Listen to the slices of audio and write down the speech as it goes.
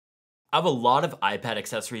I have a lot of iPad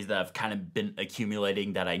accessories that have kind of been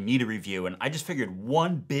accumulating that I need to review, and I just figured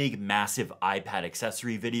one big massive iPad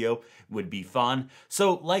accessory video would be fun.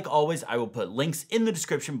 So like always, I will put links in the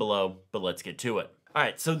description below, but let's get to it. All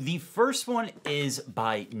right, so the first one is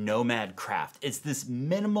by Nomad Craft. It's this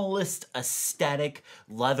minimalist aesthetic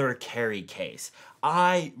leather carry case.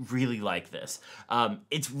 I really like this.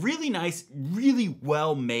 It's really nice, really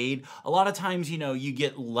well made. A lot of times, you know, you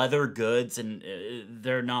get leather goods and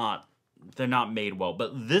they're not made well,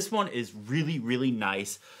 but this one is really, really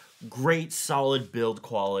nice. Great solid build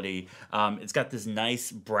quality. It's got this nice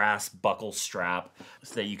brass buckle strap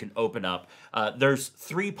so that you can open up. There's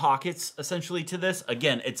 3 pockets essentially to this.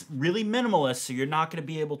 Again, it's really minimalist, so you're not going to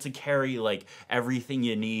be able to carry like everything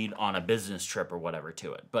you need on a business trip or whatever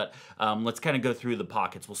to it. But let's kind of go through the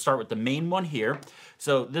pockets. We'll start with the main one here.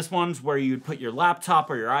 So this one's where you'd put your laptop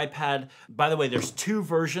or your iPad. By the way, there's 2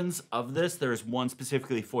 versions of this. There's one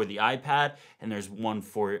specifically for the iPad, and there's one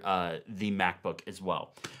for the MacBook as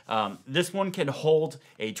well. This one can hold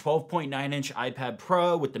a 12.9-inch iPad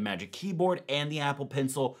Pro with the Magic Keyboard and the Apple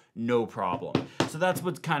Pencil, no problem. So that's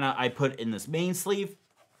what kind of I put in this main sleeve.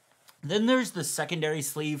 Then there's the secondary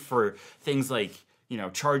sleeve for things like, you know,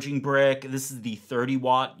 charging brick. This is the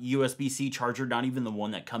 30-watt USB-C charger, not even the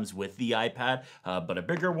one that comes with the iPad, but a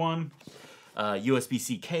bigger one.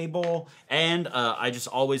 USB-C cable, and I just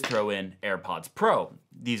always throw in AirPods Pro.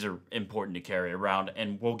 These are important to carry around,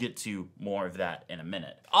 and we'll get to more of that in a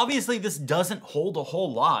minute. Obviously, this doesn't hold a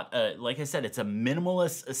whole lot. Like I said, it's a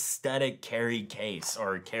minimalist aesthetic carry case,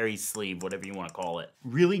 or carry sleeve, whatever you want to call it.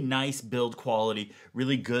 Really nice build quality,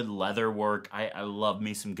 really good leather work. I love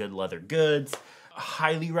me some good leather goods.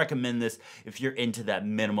 Highly recommend this if you're into that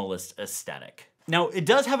minimalist aesthetic. Now, it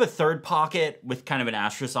does have a third pocket with kind of an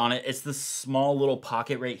asterisk on it. It's this small little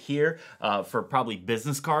pocket right here for probably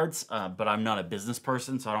business cards, but I'm not a business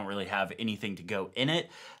person, so I don't really have anything to go in it.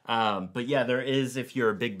 But yeah, there is, if you're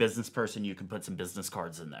a big business person, you can put some business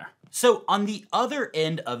cards in there. So on the other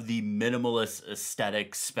end of the minimalist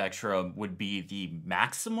aesthetic spectrum would be the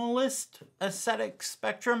maximalist aesthetic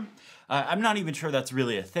spectrum. I'm not even sure that's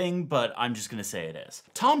really a thing, but I'm just gonna say it is.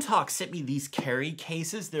 TomTalk sent me these carry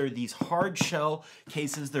cases. They're these hard shell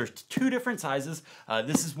cases. There's 2 different sizes.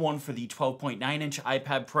 This is one for the 12.9-inch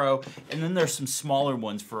iPad Pro, and then there's some smaller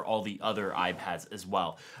ones for all the other iPads as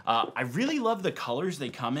well. I really love the colors they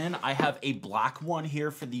come in. I have a black one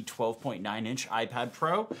here for the 12.9-inch iPad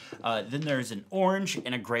Pro. Then there's an orange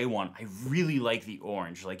and a gray one. I really like the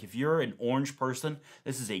orange. Like if you're an orange person,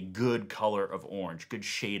 this is a good color of orange, good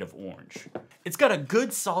shade of orange. It's got a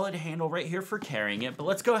good solid handle right here for carrying it, but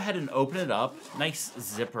let's go ahead and open it up. Nice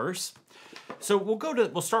zippers. So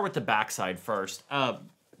we'll start with the back side first.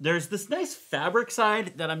 There's this nice fabric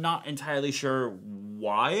side that I'm not entirely sure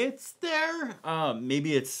why it's there.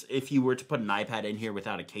 Maybe it's if you were to put an iPad in here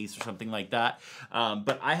without a case or something like that.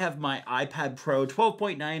 But I have my iPad Pro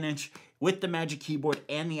 12.9-inch with the Magic Keyboard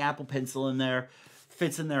and the Apple Pencil in there.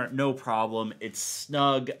 Fits in there, no problem. It's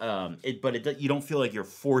snug, but you don't feel like you're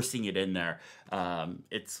forcing it in there.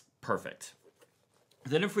 It's perfect.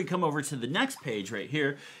 Then if we come over to the next page right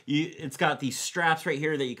here, it's got these straps right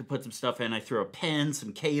here that you can put some stuff in. I threw a pen,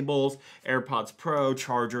 some cables, AirPods Pro,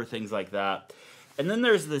 charger, things like that. And then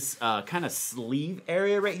there's this kind of sleeve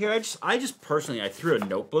area right here. I just personally, I threw a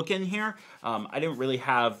notebook in here. I didn't really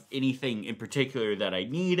have anything in particular that I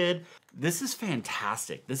needed. This is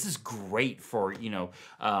fantastic. This is great for, you know,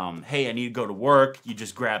 hey, I need to go to work. You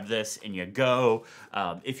just grab this and you go.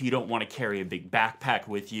 If you don't want to carry a big backpack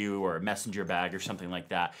with you or a messenger bag or something like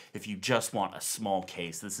that, if you just want a small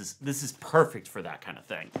case, this is perfect for that kind of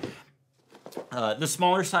thing. The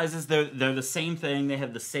smaller sizes, they're the same thing. They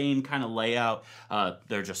have the same kind of layout.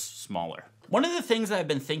 They're just smaller. One of the things that I've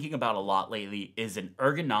been thinking about a lot lately is an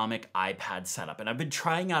ergonomic iPad setup. And I've been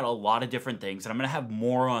trying out a lot of different things, and I'm going to have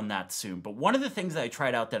more on that soon. But one of the things that I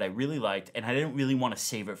tried out that I really liked, and I didn't really want to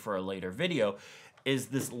save it for a later video, is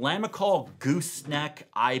this Lamicall gooseneck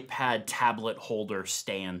iPad tablet holder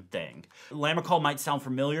stand thing. Lamicall might sound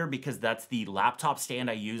familiar because that's the laptop stand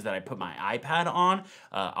I use that I put my iPad on.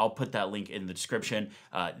 I'll put that link in the description.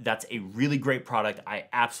 That's a really great product. I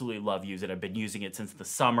absolutely love using it. I've been using it since the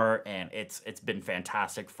summer, and it's been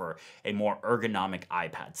fantastic for a more ergonomic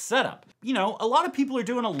iPad setup. You know, a lot of people are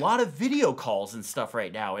doing a lot of video calls and stuff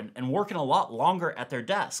right now and working a lot longer at their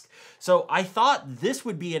desk. So I thought this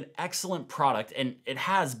would be an excellent product, and it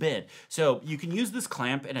has been. So you can use this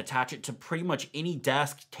clamp and attach it to pretty much any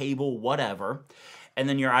desk, table, whatever, and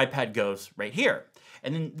then your iPad goes right here.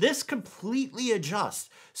 And then this completely adjusts.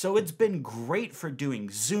 So it's been great for doing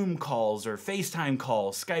Zoom calls or FaceTime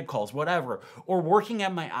calls, Skype calls, whatever, or working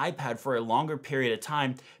at my iPad for a longer period of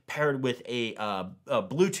time paired with a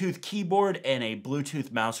Bluetooth keyboard and a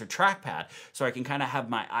Bluetooth mouse or trackpad. So I can kind of have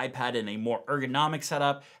my iPad in a more ergonomic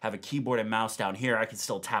setup, have a keyboard and mouse down here. I can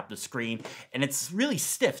still tap the screen, and it's really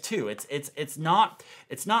stiff too. It's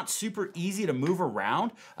not super easy to move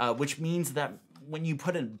around, which means that when you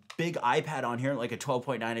put a big iPad on here, like a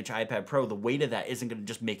 12.9-inch iPad Pro, the weight of that isn't going to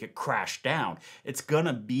just make it crash down. It's going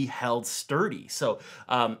to be held sturdy. So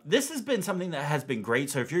this has been something that has been great.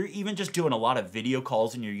 So if you're even just doing a lot of video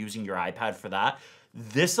calls and you're using your iPad for that,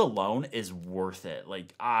 this alone is worth it.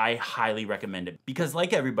 Like, I highly recommend it because,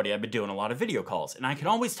 like everybody, I've been doing a lot of video calls, and I can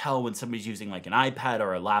always tell when somebody's using like an iPad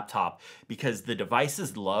or a laptop because the device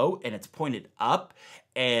is low and it's pointed up.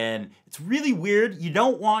 And it's really weird. You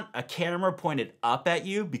don't want a camera pointed up at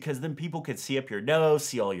you because then people could see up your nose,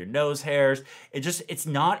 see all your nose hairs. It's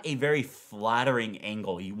not a very flattering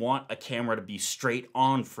angle. You want a camera to be straight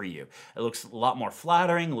on for you. It looks a lot more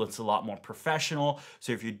flattering, looks a lot more professional.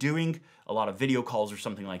 So if you're doing a lot of video calls or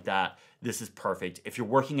something like that, this is perfect. If you're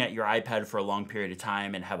working at your iPad for a long period of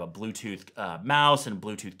time and have a Bluetooth mouse and a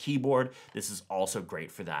Bluetooth keyboard, this is also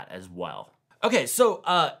great for that as well. Okay, so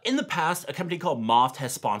in the past, a company called Moft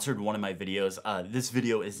has sponsored one of my videos. This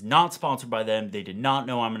video is not sponsored by them. They did not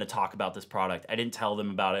know I'm gonna talk about this product. I didn't tell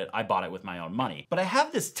them about it. I bought it with my own money. But I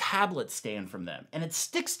have this tablet stand from them, and it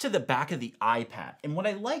sticks to the back of the iPad. And what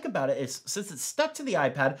I like about it is, since it's stuck to the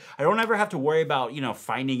iPad, I don't ever have to worry about, you know,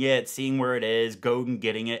 finding it, seeing where it is, going and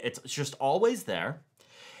getting it. It's just always there.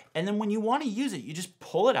 And then when you wanna use it, you just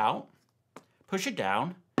pull it out, push it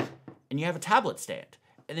down, and you have a tablet stand.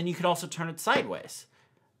 And then you can also turn it sideways.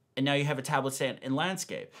 And now you have a tablet stand in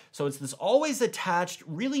landscape. So it's this always attached,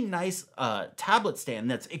 really nice tablet stand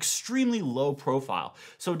that's extremely low profile.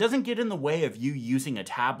 So it doesn't get in the way of you using a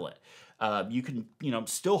tablet. You can, you know,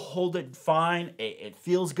 still hold it fine. It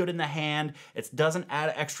feels good in the hand. It doesn't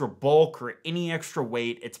add extra bulk or any extra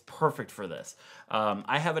weight. It's perfect for this.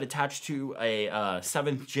 I have it attached to a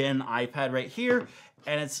 7th gen iPad right here,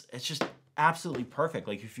 and it's just absolutely perfect.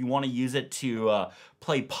 Like if you want to use it to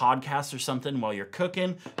play podcasts or something while you're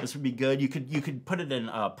cooking, this would be good. You could put it in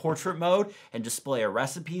portrait mode and display a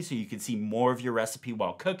recipe so you can see more of your recipe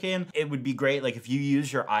while cooking. It would be great like if you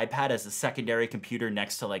use your iPad as a secondary computer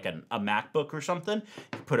next to like a MacBook or something.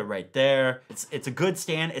 You put it right there. It's a good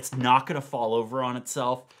stand. It's not going to fall over on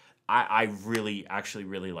itself. I actually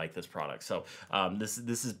really like this product. So this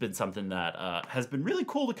has been something that has been really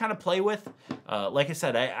cool to kind of play with. Like I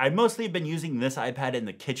said, I mostly have been using this iPad in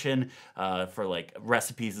the kitchen for like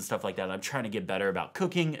recipes and stuff like that. I'm trying to get better about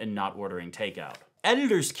cooking and not ordering takeout.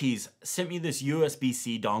 Editor's Keys sent me this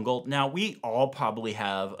USB-C dongle. Now, we all probably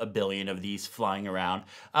have a billion of these flying around,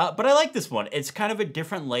 but I like this one. It's kind of a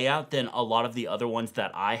different layout than a lot of the other ones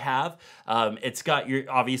that I have. It's got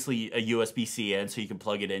obviously a USB-C in, so you can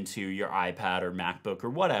plug it into your iPad or MacBook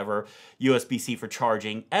or whatever. USB-C for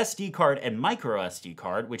charging, SD card and micro SD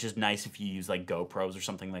card, which is nice if you use like GoPros or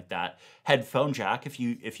something like that. Headphone jack if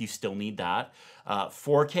you still need that.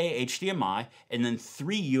 4K HDMI, and then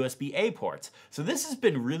 3 USB-A ports. So this has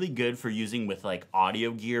been really good for using with like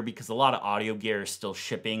audio gear because a lot of audio gear is still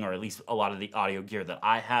shipping, or at least a lot of the audio gear that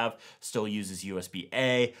I have still uses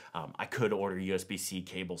USB-A. I could order USB-C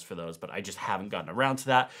cables for those, but I just haven't gotten around to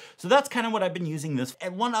that. So that's kind of what I've been using this.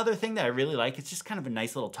 And one other thing that I really like, it's just kind of a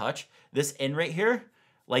nice little touch. This end right here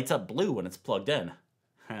lights up blue when it's plugged in.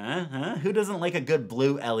 Who doesn't like a good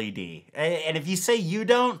blue LED? And if you say you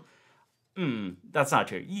don't, that's not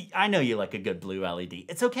true. I know you like a good blue LED.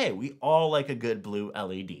 It's okay. We all like a good blue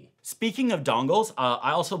LED. Speaking of dongles,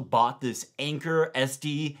 I also bought this Anker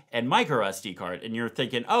SD and micro SD card. And you're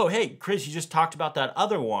thinking, oh, hey, Chris, you just talked about that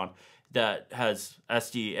other one that has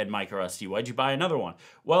SD and micro SD. Why'd you buy another one?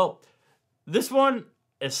 Well, this one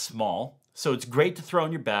is small, so it's great to throw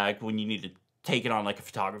in your bag when you need to take it on like a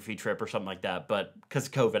photography trip or something like that. But because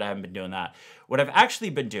of COVID, I haven't been doing that. What I've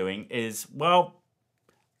actually been doing is, well,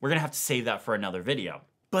 we're gonna have to save that for another video.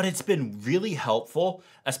 But it's been really helpful,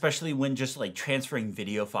 especially when just like transferring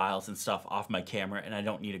video files and stuff off my camera, and I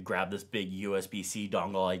don't need to grab this big USB-C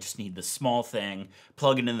dongle. I just need the small thing,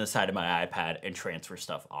 plug it in the side of my iPad, and transfer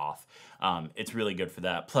stuff off. It's really good for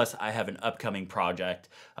that. Plus, I have an upcoming project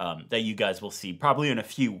that you guys will see probably in a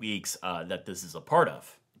few weeks that this is a part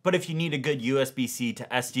of. But if you need a good USB-C to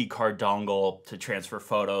SD card dongle to transfer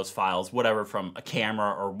photos, files, whatever from a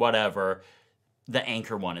camera or whatever, the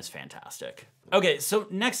Anker one is fantastic. Okay, so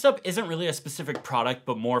next up isn't really a specific product,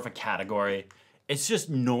 but more of a category. It's just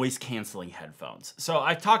noise canceling headphones. So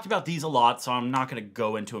I've talked about these a lot, so I'm not gonna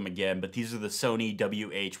go into them again, but these are the Sony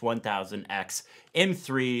WH-1000X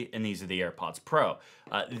M3, and these are the AirPods Pro.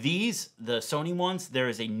 The Sony ones, there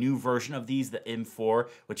is a new version of these, the M4,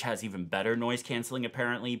 which has even better noise canceling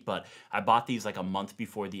apparently, but I bought these like a month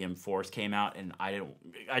before the M4s came out, and I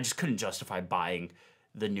just couldn't justify buying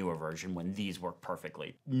the newer version when these work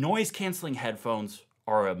perfectly. Noise canceling headphones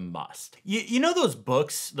are a must. You know those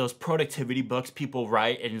books, those productivity books people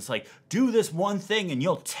write, and it's like, do this one thing and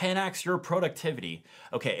you'll 10x your productivity.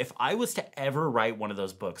 Okay, if I was to ever write one of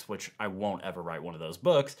those books, which I won't ever write one of those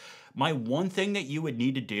books, my one thing that you would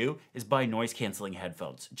need to do is buy noise canceling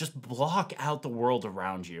headphones. Just block out the world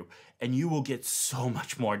around you and you will get so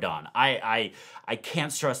much more done. I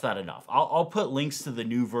can't stress that enough. I'll put links to the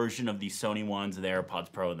new version of these Sony ones and the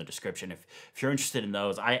AirPods Pro in the description if you're interested in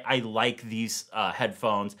those. I like these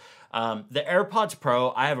headphones. The AirPods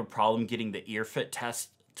Pro, I have a problem getting the ear fit test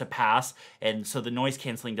to pass, and so the noise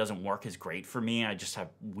canceling doesn't work as great for me. I just have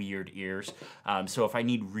weird ears. So if I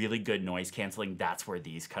need really good noise canceling, that's where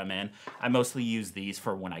these come in. I mostly use these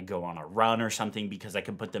for when I go on a run or something because I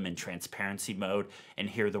can put them in transparency mode and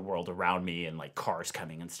hear the world around me and like cars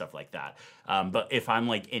coming and stuff like that. But if I'm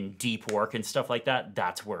like in deep work and stuff like that,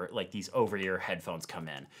 that's where like these over-ear headphones come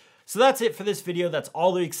in. So that's it for this video. That's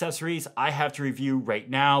all the accessories I have to review right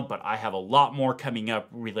now, but I have a lot more coming up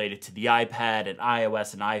related to the iPad and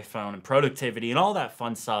iOS and iPhone and productivity and all that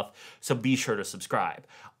fun stuff, so be sure to subscribe.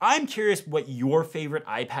 I'm curious what your favorite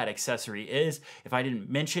iPad accessory is. If I didn't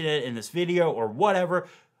mention it in this video or whatever,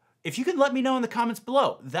 if you could let me know in the comments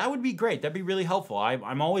below, that would be great. That'd be really helpful.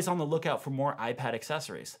 I'm always on the lookout for more iPad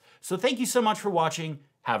accessories. So thank you so much for watching.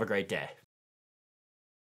 Have a great day.